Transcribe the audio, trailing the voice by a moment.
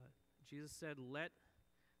Jesus said, "Let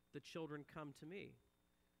the children come to me."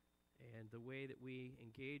 And the way that we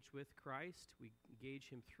engage with Christ, we engage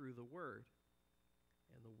him through the Word.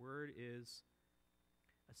 And the Word is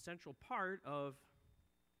a central part of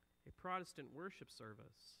a Protestant worship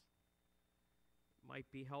service. It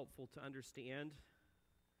might be helpful to understand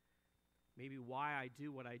maybe why I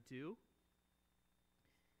do what I do.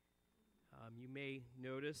 You may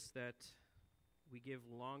notice that we give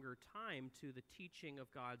longer time to the teaching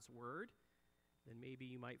of God's Word than maybe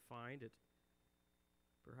you might find at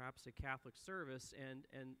perhaps a Catholic service.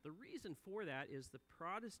 And the reason for that is the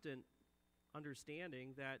Protestant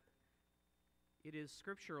understanding that it is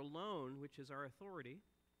Scripture alone which is our authority.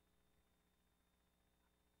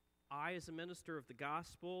 I, as a minister of the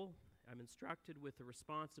gospel, I'm instructed with the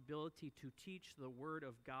responsibility to teach the Word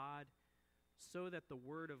of God so that the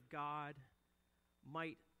Word of God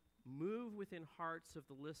might move within hearts of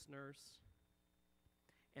the listeners,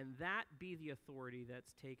 and that be the authority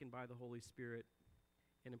that's taken by the Holy Spirit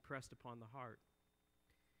and impressed upon the heart.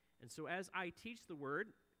 And so as I teach the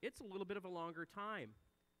Word, it's a little bit of a longer time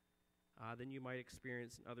than you might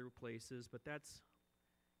experience in other places, but that's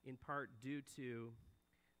in part due to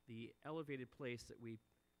the elevated place that we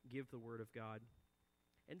give the Word of God.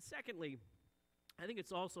 And secondly, I think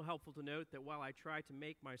it's also helpful to note that while I try to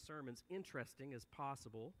make my sermons interesting as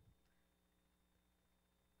possible,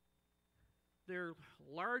 they're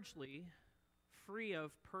largely free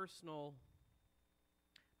of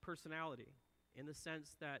personality, in the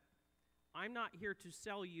sense that I'm not here to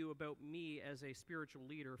sell you about me as a spiritual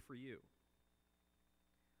leader for you.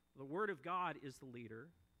 The Word of God is the leader,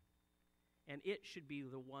 and it should be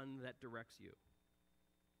the one that directs you.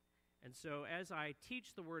 And so as I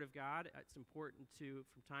teach the Word of God, it's important to,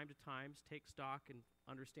 from time to time, take stock and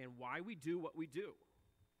understand why we do what we do.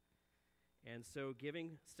 And so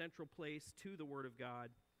giving central place to the Word of God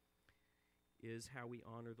is how we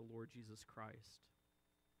honor the Lord Jesus Christ.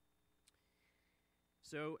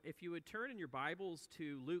 So if you would turn in your Bibles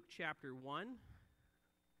to Luke chapter 1,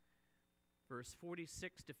 verse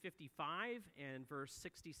 46 to 55, and verse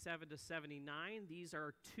 67 to 79, these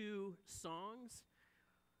are two songs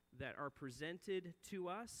that are presented to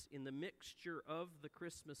us in the mixture of the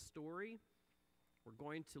Christmas story. We're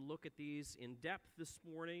going to look at these in depth this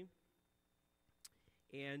morning.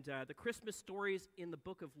 And the Christmas stories in the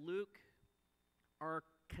book of Luke are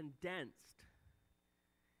condensed.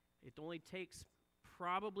 It only takes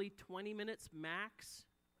probably 20 minutes max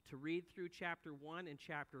to read through chapter 1 and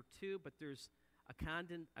chapter 2, but there's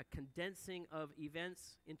a condensing of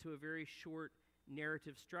events into a very short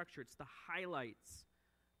narrative structure. It's the highlights,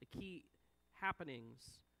 the key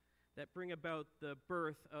happenings that bring about the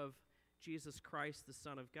birth of Jesus Christ, the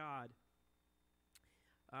Son of God.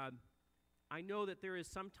 I know that there is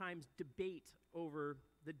sometimes debate over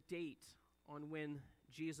the date on when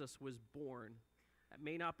Jesus was born. That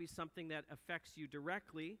may not be something that affects you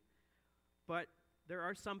directly, but there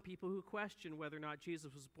are some people who question whether or not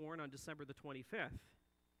Jesus was born on December the 25th.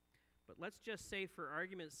 But let's just say, for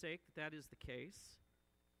argument's sake, that that is the case.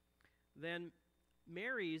 Then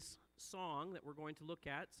Mary's song that we're going to look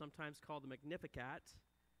at, sometimes called the Magnificat,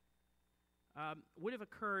 would have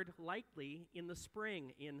occurred likely in the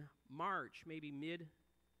spring, in March, maybe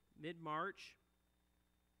mid-March.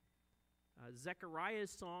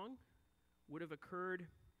 Zechariah's song would have occurred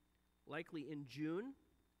likely in June.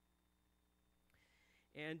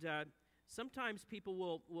 And sometimes people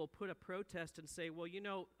will put a protest and say, well,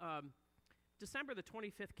 December the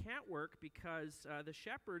 25th can't work because the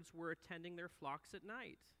shepherds were attending their flocks at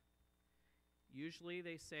night. Usually,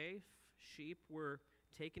 they say, sheep were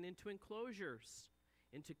taken into enclosures,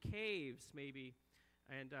 into caves maybe,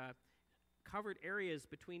 and covered areas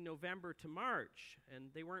between November to March, and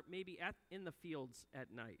they weren't maybe in the fields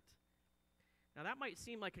at night. Now, that might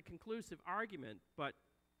seem like a conclusive argument, but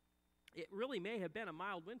it really may have been a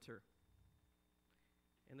mild winter.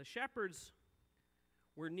 And the shepherds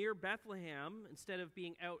were near Bethlehem instead of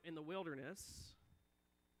being out in the wilderness.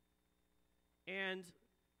 And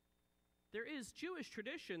there is Jewish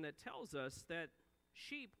tradition that tells us that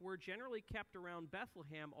sheep were generally kept around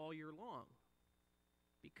Bethlehem all year long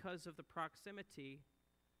because of the proximity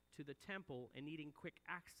to the temple and needing quick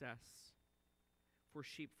access for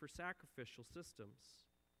sheep for sacrificial systems.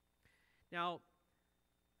 Now,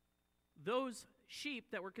 those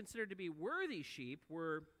sheep that were considered to be worthy sheep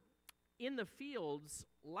were in the fields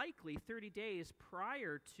likely 30 days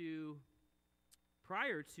prior to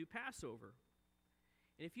Passover.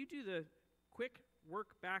 And if you do the quick work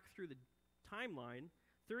back through the timeline,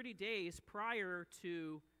 30 days prior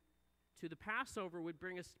to the Passover would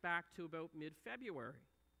bring us back to about mid-February.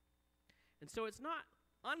 And so it's not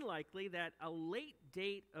unlikely that a late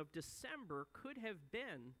date of December could have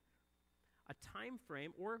been a time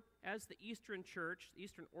frame, or as the Eastern Church, the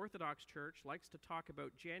Eastern Orthodox Church, likes to talk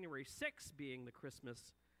about January 6th being the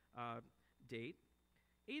Christmas date.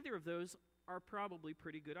 Either of those are probably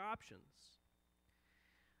pretty good options.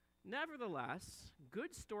 Nevertheless,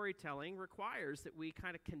 good storytelling requires that we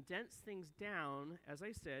kind of condense things down, as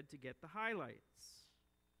I said, to get the highlights.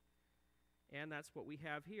 And that's what we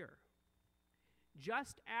have here.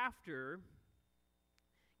 Just after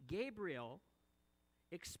Gabriel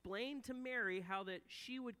explained to Mary how that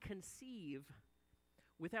she would conceive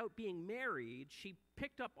without being married, she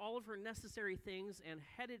picked up all of her necessary things and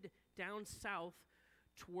headed down south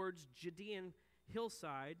towards Judean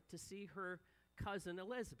hillside to see her cousin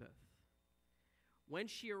Elizabeth. When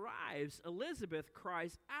she arrives, Elizabeth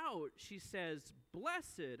cries out. She says,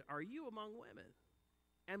 "Blessed are you among women,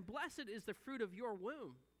 and blessed is the fruit of your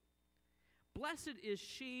womb. Blessed is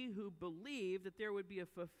she who believed that there would be a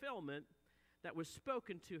fulfillment that was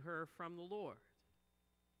spoken to her from the Lord."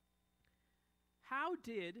 How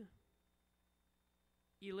did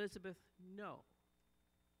Elizabeth know?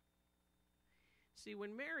 See,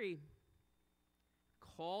 when Mary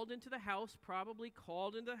probably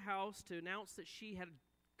called into the house to announce that she had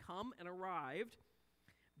come and arrived,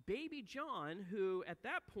 baby John, who at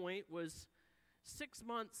that point was 6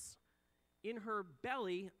 months in her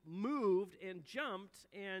belly, moved and jumped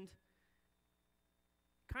and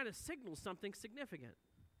kind of signaled something significant.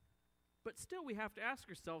 But still, we have to ask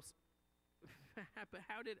ourselves,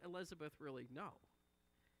 how did Elizabeth really know?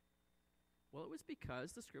 Well, it was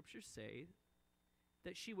because the scriptures say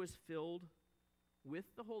that she was filled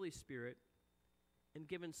with the Holy Spirit and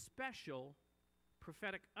given special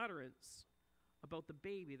prophetic utterance about the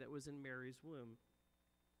baby that was in Mary's womb.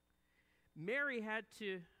 Mary had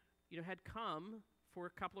come for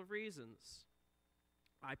a couple of reasons.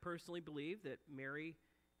 I personally believe that Mary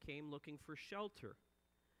came looking for shelter,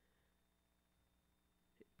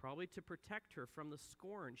 probably to protect her from the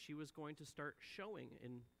scorn she was going to start showing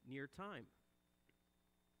in near time.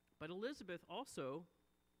 But Elizabeth also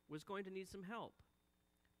was going to need some help.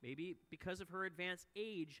 Maybe because of her advanced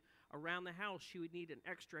age around the house, she would need an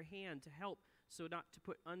extra hand to help, so not to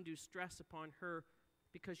put undue stress upon her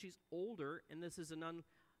because she's older, and this is a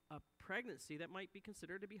pregnancy that might be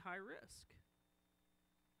considered to be high risk.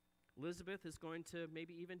 Elizabeth is going to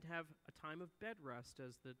maybe even have a time of bed rest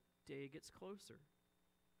as the day gets closer.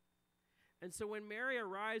 And so when Mary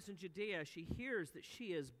arrives in Judea, she hears that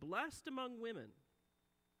she is blessed among women,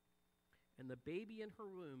 and the baby in her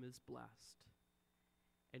womb is blessed.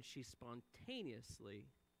 And she spontaneously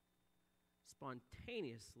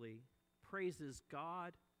praises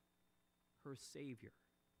God, her Savior.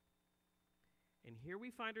 And here we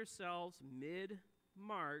find ourselves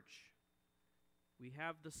mid-March. We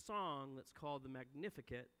have the song that's called the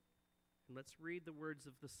Magnificat. And let's read the words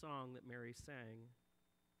of the song that Mary sang.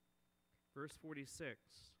 Verse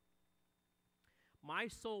 46. "My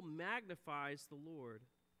soul magnifies the Lord,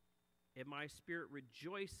 and my spirit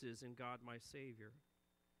rejoices in God my Savior.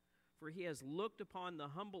 For he has looked upon the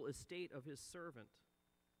humble estate of his servant.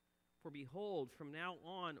 For behold, from now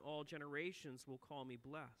on all generations will call me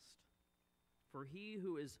blessed. For he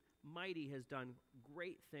who is mighty has done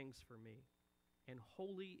great things for me, and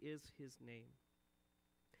holy is his name.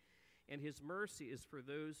 And his mercy is for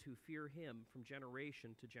those who fear him from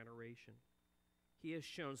generation to generation. He has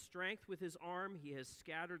shown strength with his arm. He has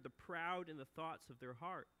scattered the proud in the thoughts of their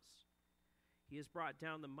hearts. He has brought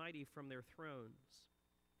down the mighty from their thrones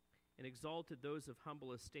and exalted those of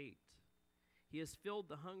humble estate. He has filled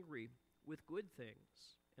the hungry with good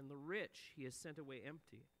things, and the rich he has sent away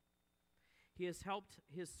empty. He has helped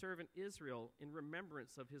his servant Israel in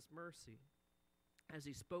remembrance of his mercy, as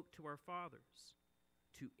he spoke to our fathers,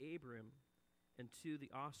 to Abram, and to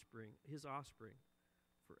his offspring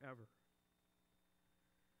forever."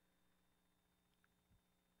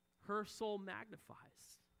 Her soul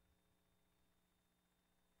magnifies.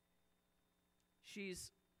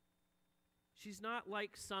 She's not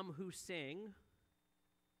like some who sing,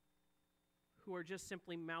 who are just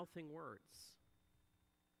simply mouthing words.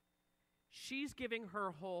 She's giving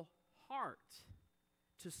her whole heart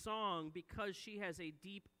to song because she has a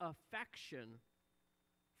deep affection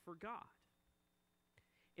for God.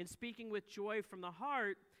 In speaking with joy from the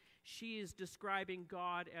heart, she is describing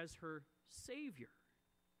God as her Savior.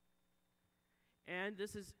 And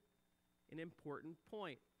this is an important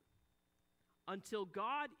point. Until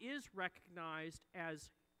God is recognized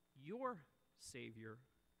as your Savior,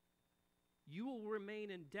 you will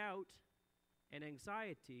remain in doubt and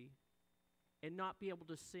anxiety and not be able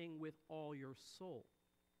to sing with all your soul.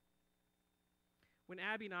 When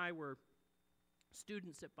Abby and I were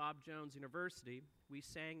students at Bob Jones University, we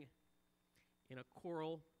sang in a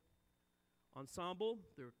choral ensemble.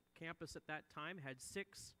 The campus at that time had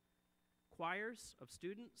 6 choirs of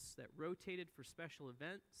students that rotated for special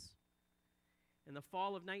events. In the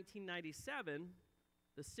fall of 1997,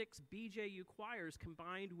 the 6 BJU choirs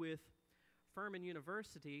combined with Furman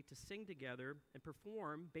University to sing together and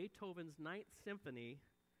perform Beethoven's Ninth Symphony,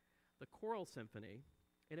 the Choral Symphony,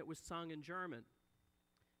 and it was sung in German.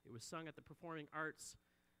 It was sung at the Performing Arts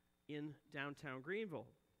in downtown Greenville.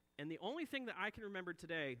 And the only thing that I can remember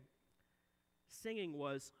today singing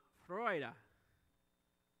was Freude,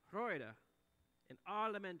 Freude, and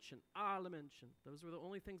alle Menschen, alle Menschen. Those were the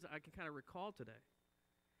only things that I can kind of recall today.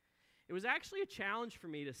 It was actually a challenge for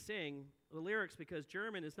me to sing the lyrics because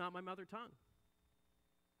German is not my mother tongue.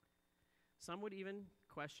 Some would even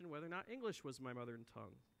question whether or not English was my mother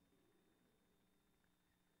tongue.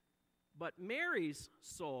 But Mary's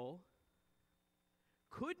soul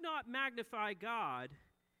could not magnify God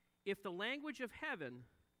if the language of heaven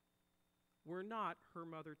were not her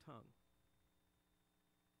mother tongue.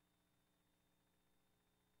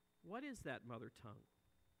 What is that mother tongue?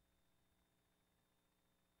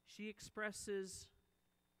 She expresses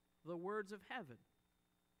the words of heaven.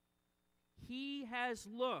 He has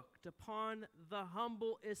looked upon the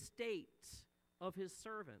humble estate of his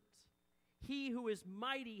servant. He who is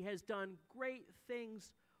mighty has done great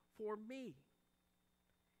things for me.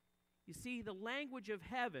 You see, the language of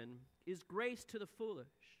heaven is grace to the foolish.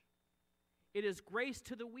 It is grace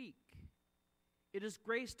to the weak. It is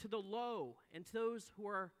grace to the low and to those who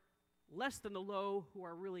are less than the low, who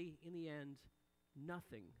are really, in the end,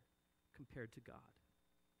 nothing compared to God.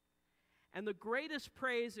 And the greatest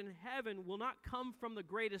praise in heaven will not come from the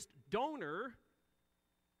greatest donor.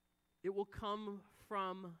 It will come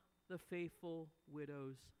from the faithful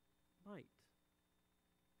widow's mite.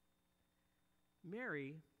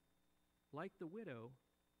 Mary, like the widow,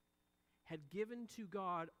 had given to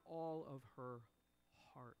God all of her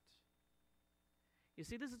heart. You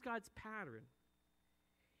see, this is God's pattern.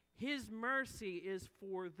 His mercy is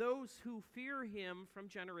for those who fear him from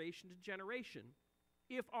generation to generation.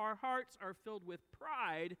 If our hearts are filled with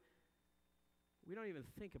pride, we don't even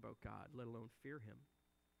think about God, let alone fear him.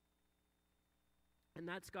 And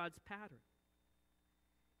that's God's pattern.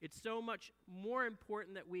 It's so much more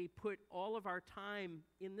important that we put all of our time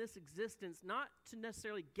in this existence, not to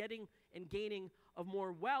necessarily getting and gaining of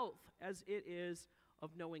more wealth as it is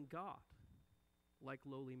of knowing God, like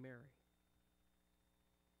lowly Mary.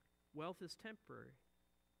 Wealth is temporary,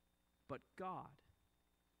 but God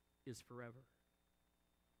is forever.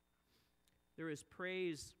 There is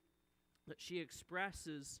praise that she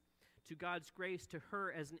expresses to God's grace to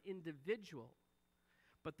her as an individual,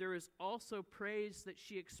 but there is also praise that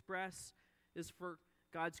she expresses for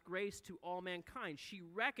God's grace to all mankind. She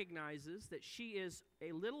recognizes that she is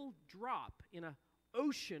a little drop in an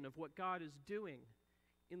ocean of what God is doing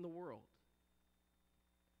in the world.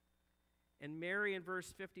 And Mary in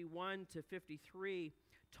verse 51 to 53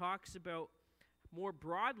 talks about more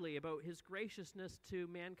broadly about his graciousness to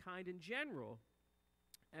mankind in general.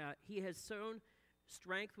 He has sown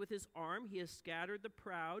strength with his arm. He has scattered the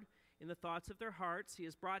proud in the thoughts of their hearts. He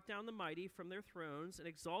has brought down the mighty from their thrones and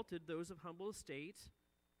exalted those of humble estate.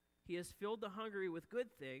 He has filled the hungry with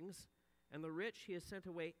good things, and the rich he has sent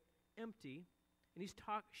away empty. And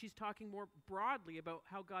she's talking more broadly about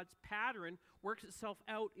how God's pattern works itself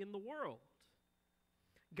out in the world.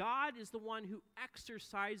 God is the one who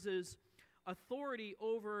exercises authority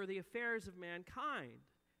over the affairs of mankind,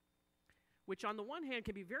 which on the one hand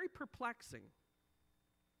can be very perplexing,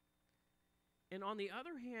 and on the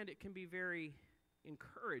other hand it can be very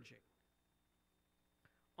encouraging.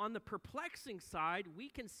 On the perplexing side, we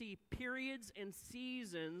can see periods and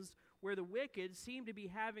seasons where the wicked seem to be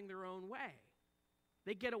having their own way.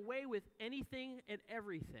 They get away with anything and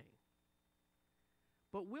everything.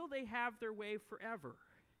 But will they have their way forever?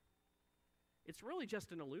 It's really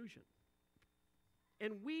just an illusion.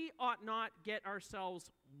 And we ought not get ourselves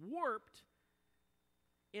warped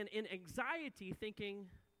in anxiety thinking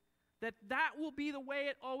that that will be the way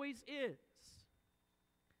it always is.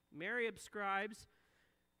 Mary ascribes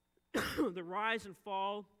the rise and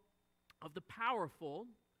fall of the powerful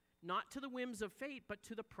not to the whims of fate, but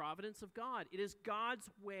to the providence of God. It is God's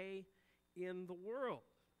way in the world.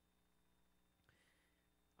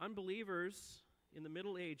 Unbelievers in the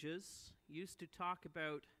Middle Ages used to talk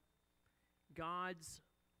about God's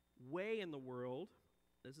way in the world.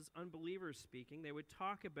 This is unbelievers speaking. They would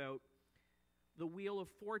talk about the wheel of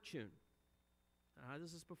fortune.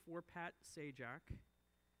 This is before Pat Sajak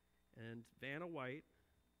and Vanna White.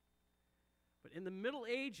 But in the Middle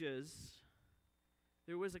Ages,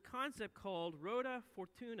 there was a concept called rota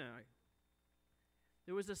fortunae.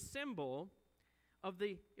 There was a symbol of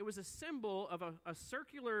a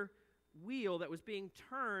circular wheel that was being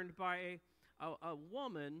turned by a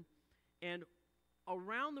woman, and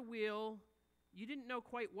around the wheel, you didn't know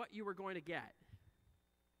quite what you were going to get.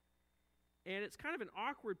 And it's kind of an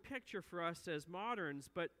awkward picture for us as moderns,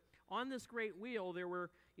 but on this great wheel, there were,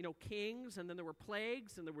 kings, and then there were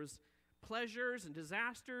plagues, and there was pleasures and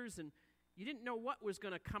disasters, and you didn't know what was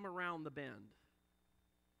going to come around the bend.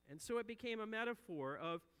 And so it became a metaphor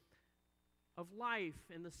of life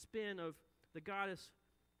and the spin of the goddess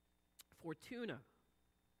Fortuna.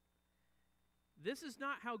 This is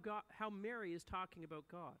not how Mary is talking about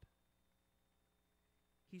God.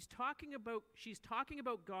 She's talking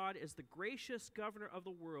about God as the gracious governor of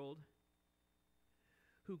the world,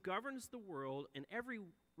 who governs the world, and every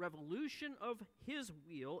revolution of his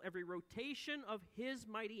wheel, every rotation of his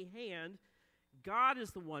mighty hand, God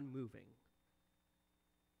is the one moving.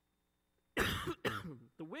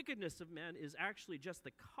 The wickedness of men is actually just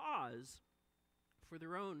the cause for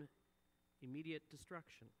their own immediate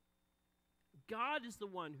destruction. God is the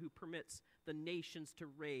one who permits the nations to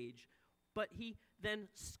rage, but he then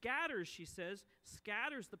scatters, she says,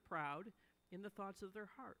 scatters the proud in the thoughts of their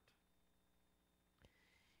heart.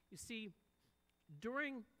 You see,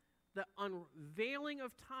 during the unveiling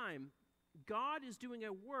of time, God is doing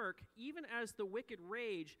a work, even as the wicked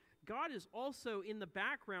rage. God is also in the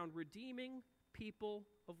background redeeming people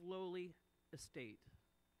of lowly estate.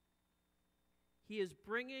 He is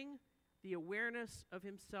bringing the awareness of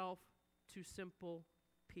himself to simple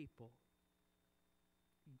people.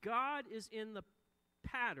 God is in the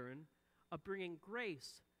pattern of bringing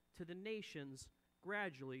grace to the nations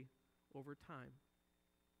gradually over time.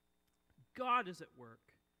 God is at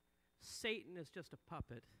work. Satan is just a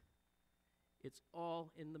puppet. It's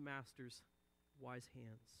all in the master's wise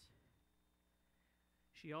hands.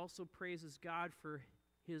 She also praises God for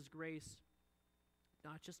his grace,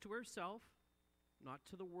 not just to herself, not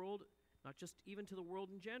to the world, not just even to the world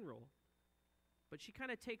in general, but she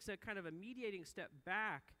kind of takes a mediating step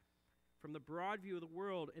back from the broad view of the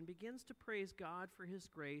world and begins to praise God for his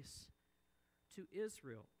grace to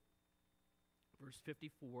Israel. Verse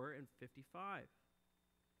 54 and 55.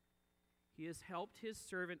 He has helped his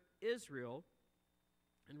servant Israel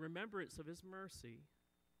in remembrance of his mercy,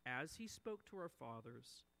 as he spoke to our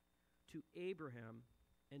fathers, to Abraham,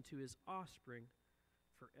 and to his offspring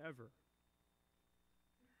forever.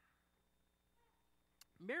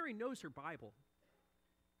 Mary knows her Bible.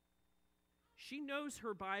 She knows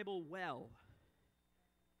her Bible well.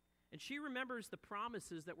 And she remembers the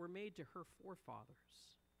promises that were made to her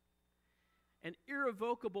forefathers. An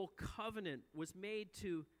irrevocable covenant was made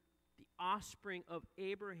to the offspring of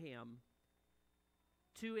Abraham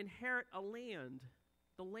to inherit a land,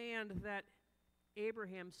 the land that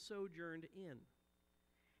Abraham sojourned in.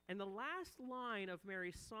 And the last line of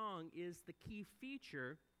Mary's song is the key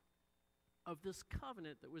feature of this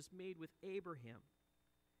covenant that was made with Abraham.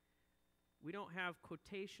 We don't have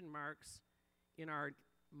quotation marks in our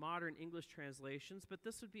modern English translations, but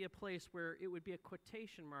this would be a place where it would be a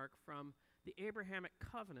quotation mark from the Abrahamic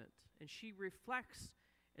covenant. And she reflects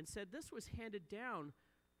and said this was handed down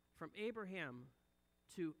from Abraham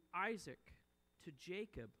to Isaac to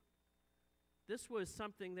Jacob. This was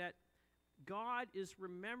something that God is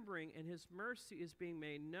remembering, and his mercy is being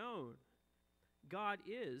made known. God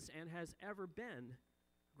is and has ever been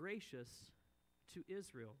gracious to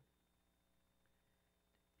Israel.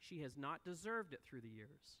 She has not deserved it through the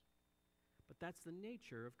years, but that's the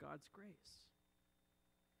nature of God's grace.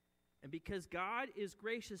 And because God is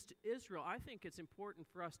gracious to Israel, I think it's important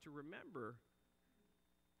for us to remember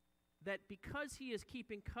that because he is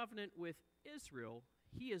keeping covenant with Israel,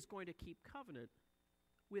 he is going to keep covenant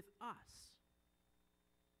with us.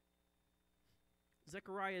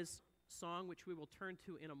 Zechariah's song, which we will turn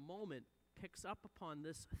to in a moment, picks up upon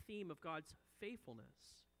this theme of God's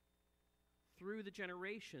faithfulness through the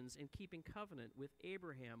generations in keeping covenant with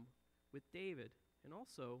Abraham, with David, and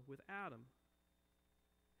also with Adam.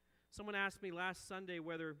 Someone asked me last Sunday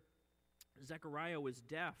whether Zechariah was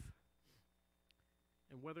deaf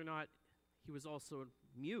and whether or not he was also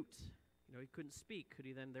mute. He couldn't speak. Could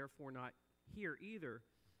he then therefore not hear either?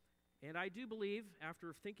 And I do believe,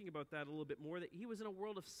 after thinking about that a little bit more, that he was in a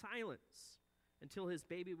world of silence until his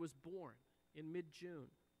baby was born in mid-June.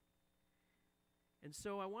 And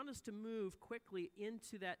so I want us to move quickly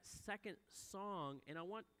into that second song, and I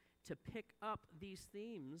want to pick up these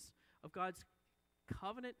themes of God's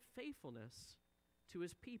covenant faithfulness to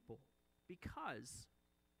his people, because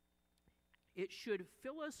It should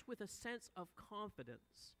fill us with a sense of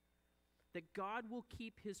confidence that God will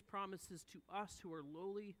keep his promises to us who are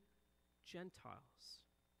lowly Gentiles.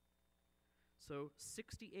 So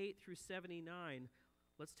 68 through 79,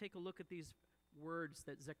 let's take a look at these words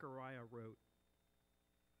that Zechariah wrote.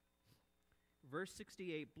 Verse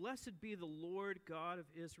 68, "Blessed be the Lord God of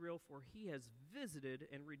Israel, for he has visited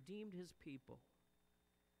and redeemed his people,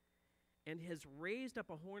 and has raised up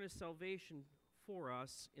a horn of salvation for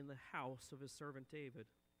us in the house of his servant David,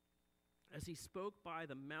 as he spoke by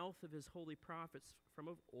the mouth of his holy prophets from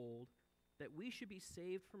of old, that we should be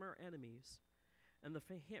saved from our enemies and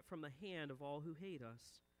from the hand of all who hate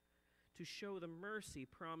us, to show the mercy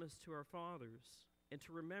promised to our fathers, and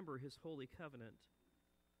to remember his holy covenant,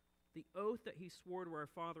 the oath that he swore to our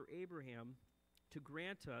father Abraham, to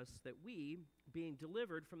grant us that we, being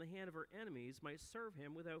delivered from the hand of our enemies, might serve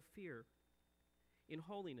him without fear, in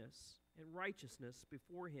holiness and righteousness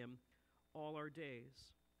before him all our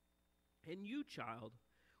days. And you, child,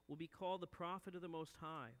 will be called the prophet of the Most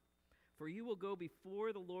High, for you will go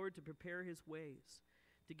before the Lord to prepare his ways,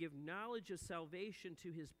 to give knowledge of salvation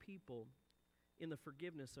to his people in the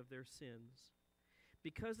forgiveness of their sins,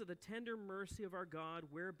 because of the tender mercy of our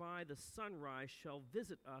God, whereby the sunrise shall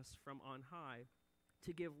visit us from on high,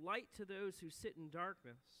 to give light to those who sit in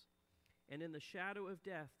darkness, and in the shadow of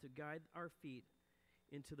death to guide our feet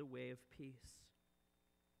into the way of peace."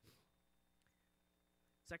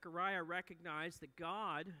 Zechariah recognized that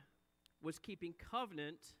God was keeping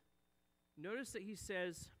covenant. Notice that he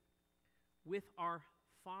says, with our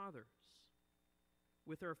fathers.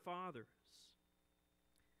 With our fathers.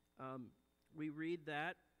 We read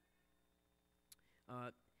that,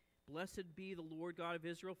 "Blessed be the Lord God of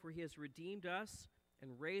Israel, for he has redeemed us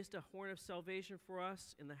and raised a horn of salvation for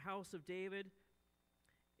us in the house of David."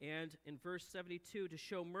 And in verse 72, to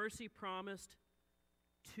show mercy promised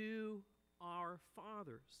to our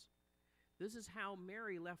fathers. This is how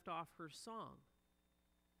Mary left off her song.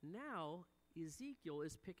 Now, Ezekiel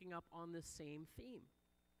is picking up on this same theme.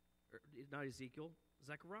 Not Ezekiel,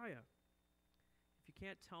 Zechariah. If you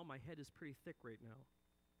can't tell, my head is pretty thick right now.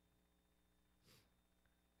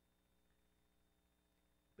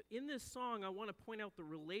 But in this song, I want to point out the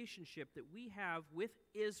relationship that we have with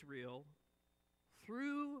Israel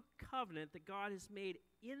through covenant that God has made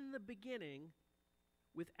in the beginning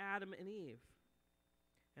with Adam and Eve.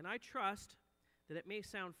 And I trust that it may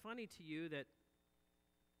sound funny to you that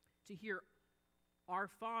to hear our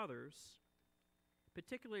fathers,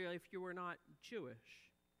 particularly if you are not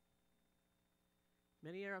Jewish.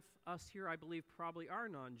 Many of us here, I believe, probably are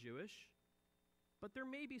non-Jewish, but there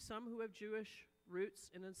may be some who have Jewish roots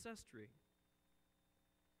and ancestry.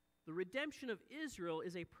 The redemption of Israel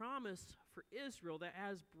is a promise for Israel that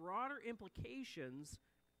has broader implications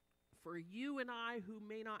for you and I who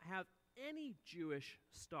may not have any Jewish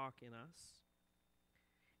stock in us.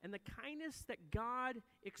 And the kindness that God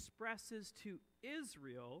expresses to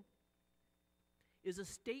Israel is a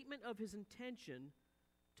statement of his intention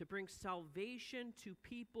to bring salvation to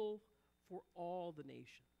people for all the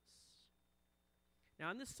nations. Now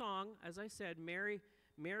in this song, as I said,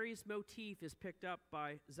 Mary's motif is picked up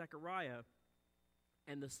by Zechariah,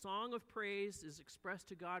 and the song of praise is expressed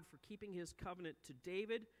to God for keeping his covenant to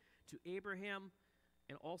David, to Abraham,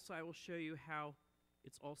 and also I will show you how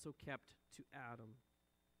it's also kept to Adam.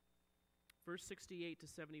 Verse 68 to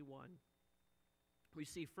 71. We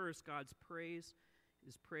see first God's praise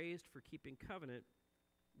is praised for keeping covenant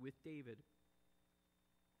with David.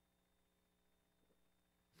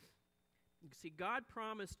 You see, God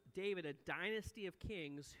promised David a dynasty of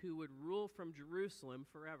kings who would rule from Jerusalem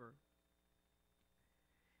forever.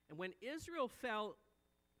 And when Israel fell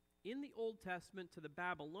in the Old Testament to the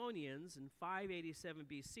Babylonians in 587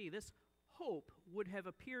 BC, this hope would have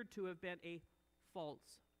appeared to have been a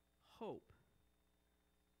false hope.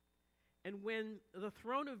 And when the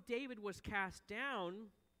throne of David was cast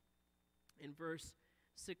down, in verse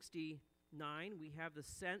 69, we have the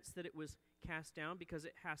sense that it was cast down because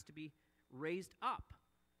it has to be raised up.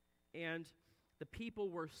 And the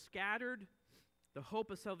people were scattered. The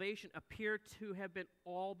hope of salvation appeared to have been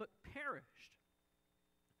all but perished.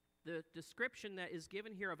 The description that is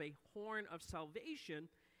given here of a horn of salvation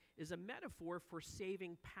is a metaphor for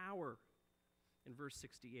saving power in verse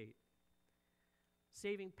 68.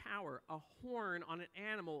 Saving power. A horn on an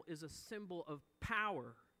animal is a symbol of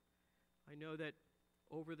power. I know that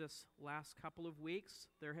over this last couple of weeks,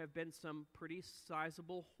 there have been some pretty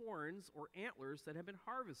sizable horns or antlers that have been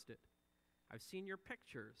harvested. I've seen your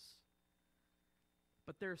pictures.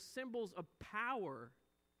 But they're symbols of power.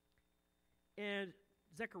 And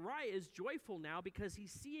Zechariah is joyful now because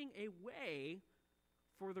he's seeing a way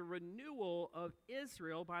for the renewal of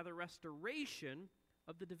Israel by the restoration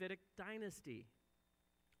of the Davidic dynasty.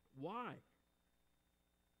 Why?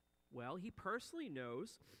 Well, he personally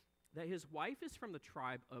knows that his wife is from the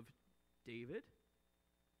tribe of David.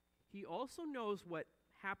 He also knows what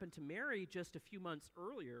happened to Mary just a few months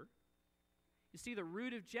earlier. You see, the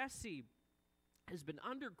root of Jesse has been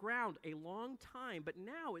underground a long time, but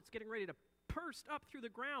now it's getting ready to burst up through the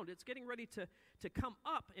ground. It's getting ready to come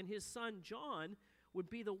up, and his son John would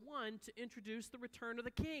be the one to introduce the return of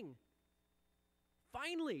the king.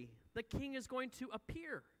 Finally, the king is going to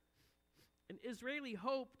appear. An Israeli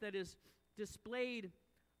hope that is displayed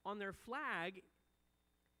on their flag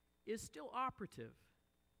is still operative.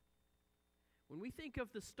 When we think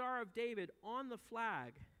of the Star of David on the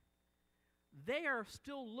flag, they are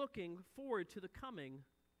still looking forward to the coming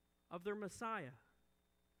of their Messiah.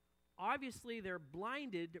 Obviously, they're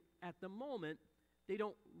blinded at the moment. They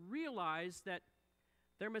don't realize that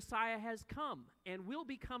their Messiah has come and will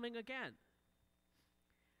be coming again.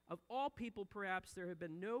 Of all people, perhaps, there have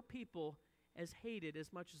been no people as hated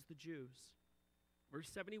as much as the Jews. Verse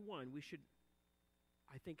 71, we should,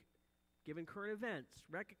 I think, given current events,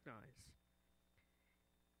 recognize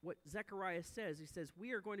what Zechariah says. He says,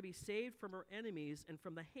 we are going to be saved from our enemies and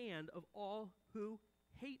from the hand of all who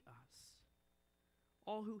hate us.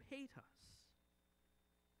 All who hate us.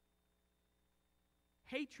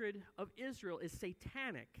 Hatred of Israel is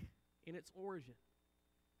satanic in its origin.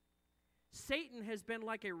 Satan has been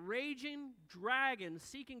like a raging dragon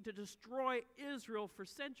seeking to destroy Israel for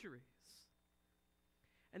centuries.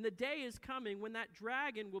 And the day is coming when that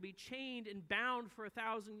dragon will be chained and bound for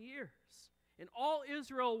 1,000 years. And all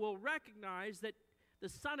Israel will recognize that the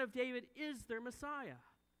Son of David is their Messiah.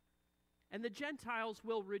 And the Gentiles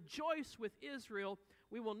will rejoice with Israel.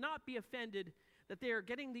 We will not be offended that they are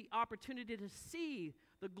getting the opportunity to see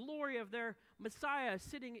the glory of their Messiah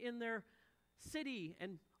sitting in their city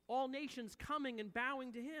and all nations coming and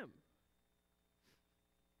bowing to him.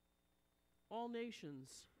 All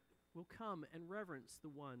nations will come and reverence the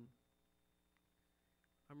one.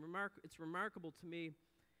 It's remarkable to me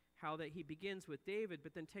how that he begins with David,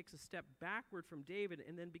 but then takes a step backward from David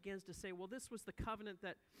and then begins to say, well, this was the covenant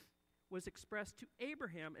that was expressed to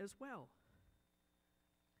Abraham as well.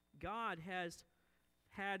 God has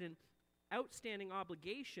had an outstanding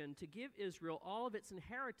obligation to give Israel all of its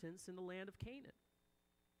inheritance in the land of Canaan.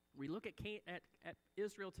 We look at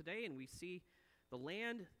Israel today and we see the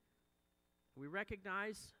land. We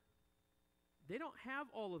recognize they don't have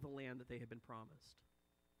all of the land that they have been promised.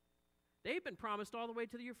 They've been promised all the way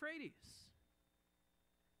to the Euphrates.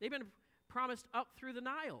 They've been promised up through the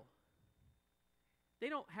Nile. They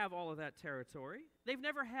don't have all of that territory. They've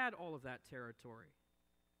never had all of that territory.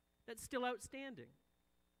 That's still outstanding.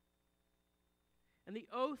 And the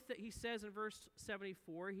oath that he says in verse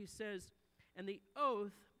 74, he says, and the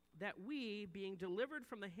oath that we, being delivered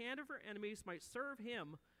from the hand of our enemies, might serve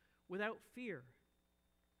him without fear.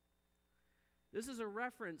 This is a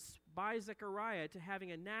reference by Zechariah to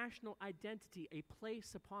having a national identity, a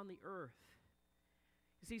place upon the earth.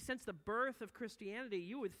 You see, since the birth of Christianity,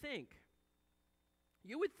 you would think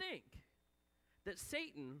that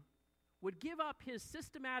Satan would give up his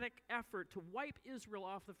systematic effort to wipe Israel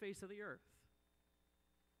off the face of the earth.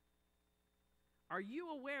 Are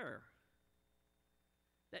you aware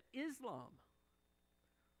that Islam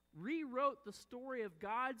rewrote the story of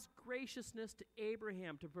God's graciousness to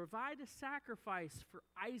Abraham to provide a sacrifice for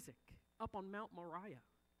Isaac up on Mount Moriah?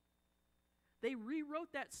 They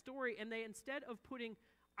rewrote that story, and they, instead of putting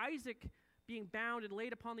Isaac being bound and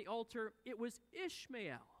laid upon the altar, it was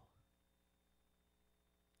Ishmael.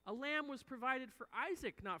 A lamb was provided for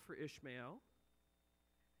Isaac, not for Ishmael.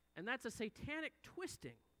 And that's a satanic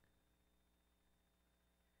twisting.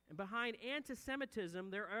 And behind anti-Semitism,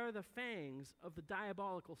 there are the fangs of the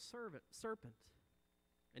diabolical serpent.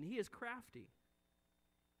 And he is crafty.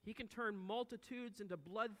 He can turn multitudes into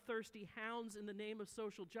bloodthirsty hounds in the name of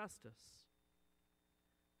social justice,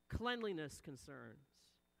 cleanliness concerns,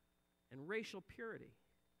 and racial purity.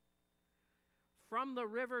 From the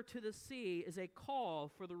river to the sea is a call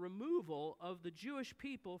for the removal of the Jewish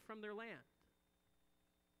people from their land.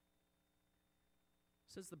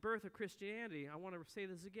 Since the birth of Christianity, I want to say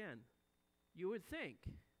this again. You would think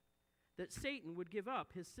that Satan would give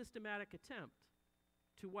up his systematic attempt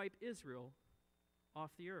to wipe Israel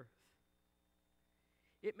off the earth.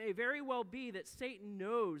 It may very well be that Satan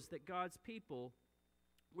knows that God's people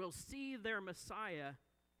will see their Messiah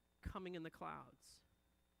coming in the clouds.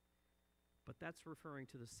 But that's referring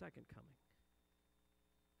to the second coming.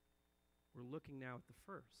 We're looking now at the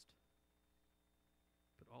first.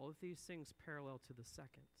 But all of these things parallel to the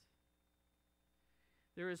second.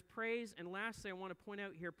 There is praise, and lastly, I want to point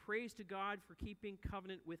out here, praise to God for keeping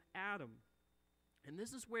covenant with Adam. And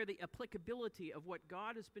this is where the applicability of what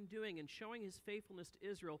God has been doing and showing his faithfulness to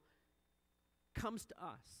Israel comes to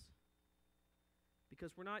us.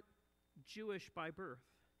 Because we're not Jewish by birth.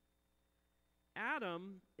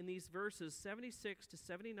 Adam, in these verses 76 to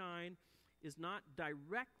 79, is not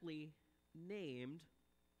directly named.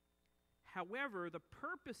 However, the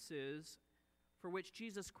purposes for which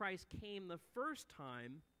Jesus Christ came the first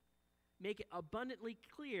time make it abundantly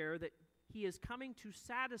clear that he is coming to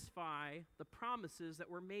satisfy the promises that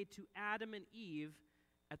were made to Adam and Eve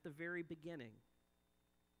at the very beginning.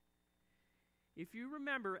 If you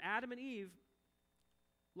remember, Adam and Eve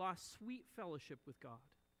lost sweet fellowship with God.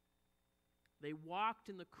 They walked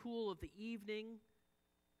in the cool of the evening.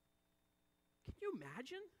 Can you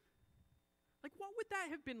imagine? Like, what would that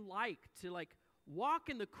have been like to, walk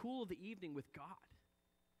in the cool of the evening with God?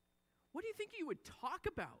 What do you think you would talk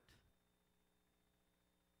about?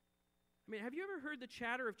 I mean, have you ever heard the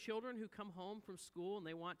chatter of children who come home from school and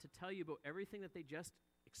they want to tell you about everything that they just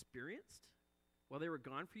experienced while they were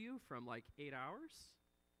gone for you from 8 hours?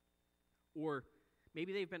 Or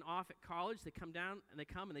maybe they've been off at college, they come and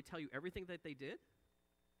they tell you everything that they did?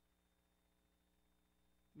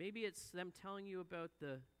 Maybe it's them telling you about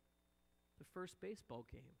the first baseball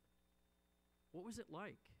game. What was it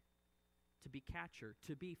like to be catcher,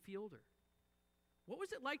 to be fielder? What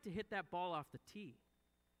was it like to hit that ball off the tee?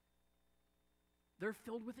 They're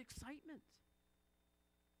filled with excitement.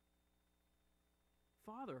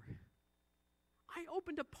 Father, I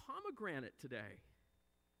opened a pomegranate today,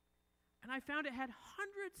 and I found it had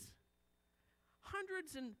hundreds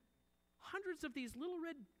and hundreds of these little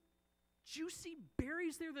red juicy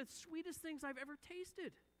berries. They're the sweetest things I've ever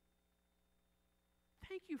tasted.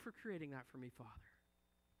 Thank you for creating that for me, Father.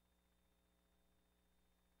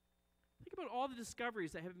 Think about all the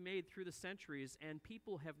discoveries that have been made through the centuries, and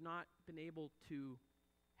people have not been able to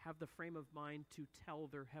have the frame of mind to tell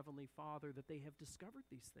their Heavenly Father that they have discovered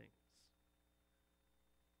these things.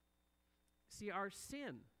 See, our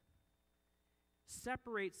sin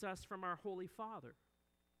separates us from our Holy Father.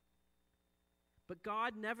 But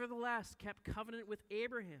God nevertheless kept covenant with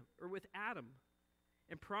Abraham, or with Adam,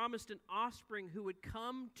 and promised an offspring who would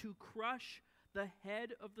come to crush the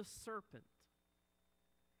head of the serpent.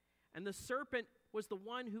 And the serpent was the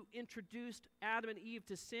one who introduced Adam and Eve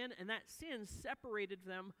to sin, and that sin separated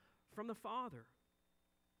them from the Father.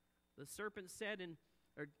 The serpent said,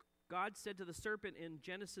 or God said to the serpent in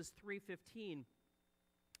Genesis 3:15,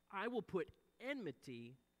 I will put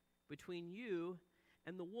enmity between you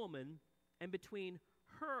and the woman, and between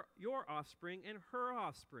your offspring and her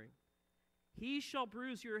offspring. He shall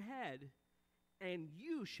bruise your head, and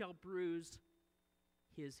you shall bruise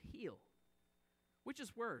his heel. Which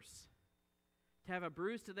is worse, to have a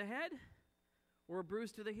bruise to the head or a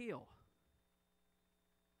bruise to the heel?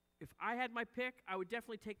 If I had my pick, I would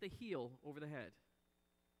definitely take the heel over the head.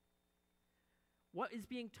 What is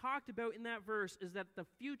being talked about in that verse is that the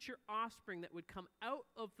future offspring that would come out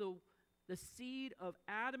of the seed of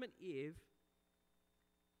Adam and Eve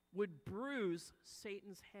would bruise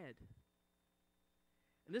Satan's head.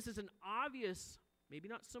 And this is an obvious, maybe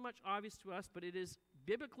not so much obvious to us, but it is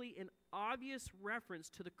biblically an obvious reference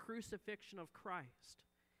to the crucifixion of Christ,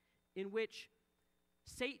 in which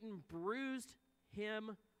Satan bruised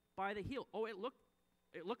him by the heel. Oh, it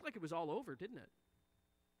looked like it was all over, didn't it?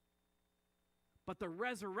 But the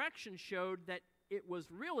resurrection showed that it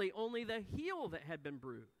was really only the heel that had been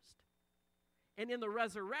bruised. And in the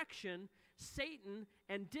resurrection, Satan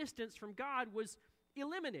and distance from God was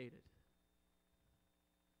eliminated.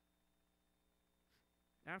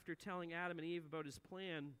 After telling Adam and Eve about his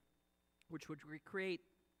plan, which would create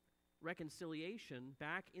reconciliation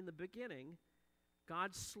back in the beginning,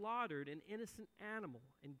 God slaughtered an innocent animal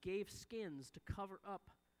and gave skins to cover up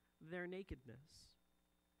their nakedness.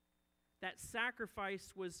 That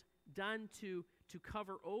sacrifice was done to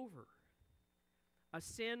cover over. A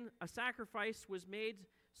sacrifice was made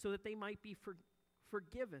so that they might be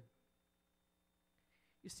forgiven.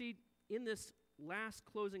 You see, in this last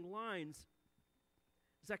closing lines,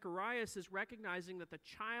 Zacharias is recognizing that the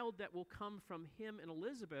child that will come from him and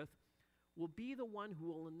Elizabeth will be the one who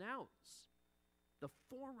will announce the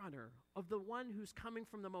forerunner of the one who's coming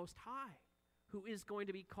from the Most High, who is going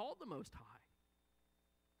to be called the Most High.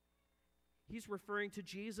 He's referring to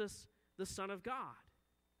Jesus, the Son of God.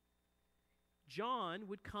 John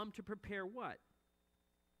would come to prepare what?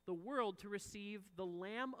 The world to receive the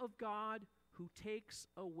Lamb of God who takes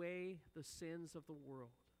away the sins of the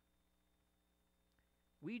world.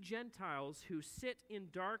 We Gentiles who sit in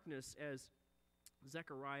darkness, as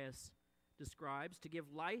Zacharias describes, to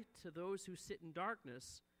give light to those who sit in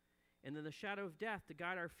darkness, and in the shadow of death to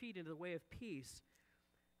guide our feet into the way of peace.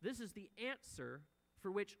 This is the answer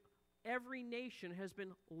for which every nation has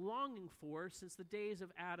been longing for since the days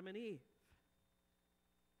of Adam and Eve.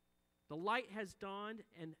 The light has dawned,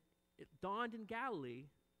 and it dawned in Galilee,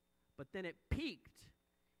 but then it peaked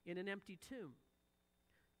in an empty tomb.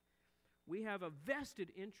 We have a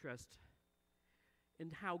vested interest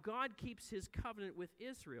in how God keeps his covenant with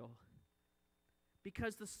Israel,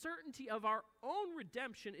 because the certainty of our own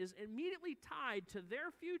redemption is immediately tied to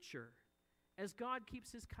their future as God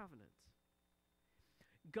keeps his covenant.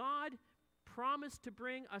 God promised to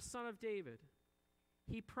bring a son of David.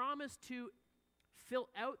 He promised to fill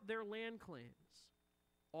out their land claims.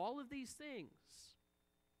 All of these things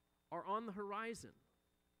are on the horizon.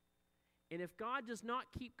 And if God does not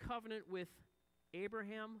keep covenant with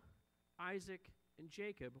Abraham, Isaac, and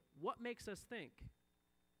Jacob, what makes us think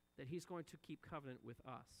that he's going to keep covenant with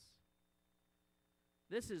us?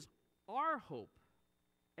 This is our hope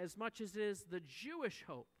as much as it is the Jewish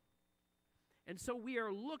hope. And so we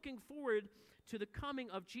are looking forward to the coming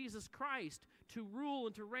of Jesus Christ to rule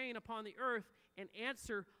and to reign upon the earth and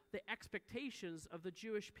answer the expectations of the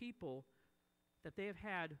Jewish people that they have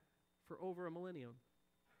had for over a millennium.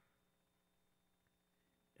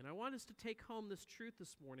 And I want us to take home this truth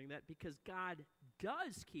this morning, that because God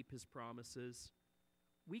does keep his promises,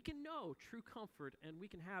 we can know true comfort and we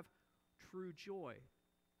can have true joy.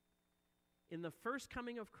 In the first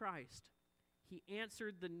coming of Christ, he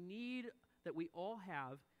answered the need that we all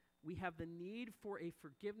have. We have the need for a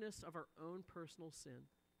forgiveness of our own personal sin.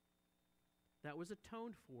 That was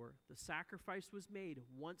atoned for. The sacrifice was made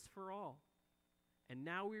once for all. And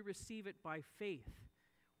now we receive it by faith.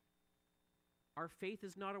 Our faith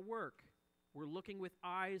is not a work. We're looking with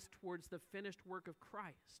eyes towards the finished work of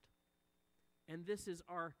Christ. And this is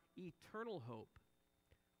our eternal hope.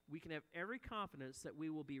 We can have every confidence that we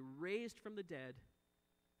will be raised from the dead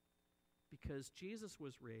because Jesus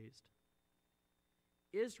was raised.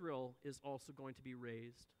 Israel is also going to be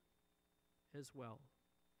raised as well.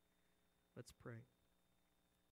 Let's pray.